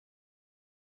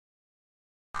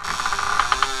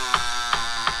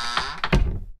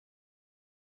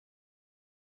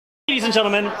Ladies and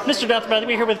gentlemen, Mr. Deathbed,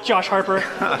 we're here with Josh Harper.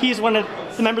 He's one of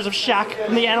the members of SHAC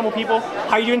from the Animal People.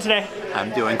 How are you doing today?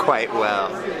 I'm doing quite well.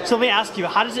 So let me ask you,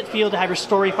 how does it feel to have your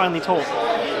story finally told?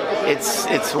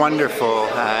 It's wonderful.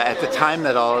 At the time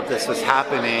that all of this was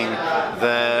happening,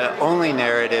 the only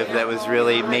narrative that was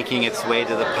really making its way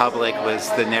to the public was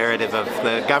the narrative of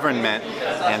the government.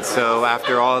 And so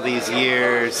after all these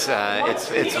years,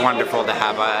 it's wonderful to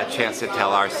have a chance to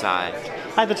tell our side.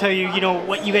 I have to tell you,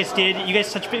 what you guys did, you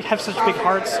guys have such big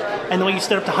hearts, and the way you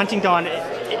stood up to Huntingdon,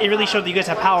 it really showed that you guys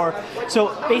have power.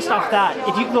 So based off that,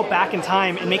 if you could go back in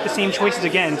time and make the same choices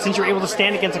again, since you were able to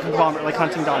stand against a conglomerate like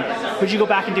Huntingdon, would you go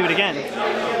back and do it again?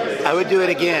 I would do it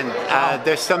again.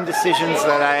 There's some decisions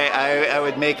that I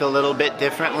would make a little bit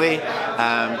differently,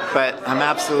 but I'm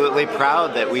absolutely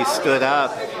proud that we stood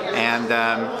up, and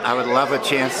I would love a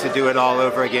chance to do it all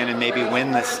over again and maybe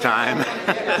win this time.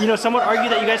 Some would argue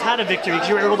that you guys had a victory because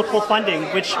you were able to pull funding,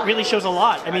 which really shows a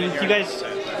lot. I mean, you guys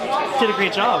did a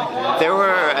great job. There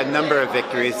were a number of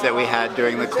victories that we had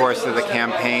during the course of the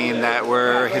campaign that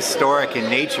were historic in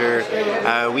nature.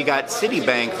 We got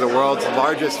Citibank, the world's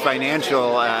largest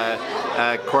financial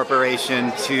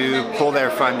corporation, to pull their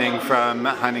funding from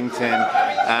Huntington.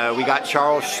 We got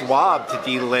Charles Schwab to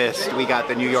delist. We got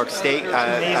the New York State.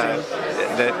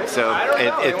 So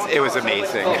it was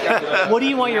amazing. What do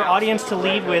you want your audience to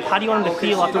leave with? How do you want them to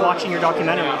feel after watching your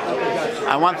documentary?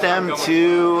 I want them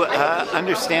to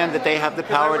understand that they have the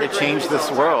power to change this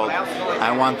world.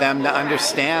 I want them to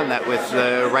understand that with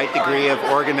the right degree of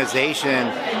organization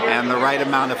and the right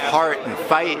amount of heart and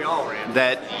fight,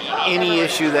 that any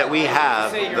issue that we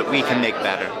have, that we can make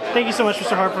better. Thank you so much,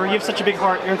 Mr. Harper. You have such a big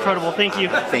heart. You're incredible. Thank you.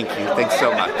 Thank you. Thanks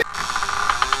so much.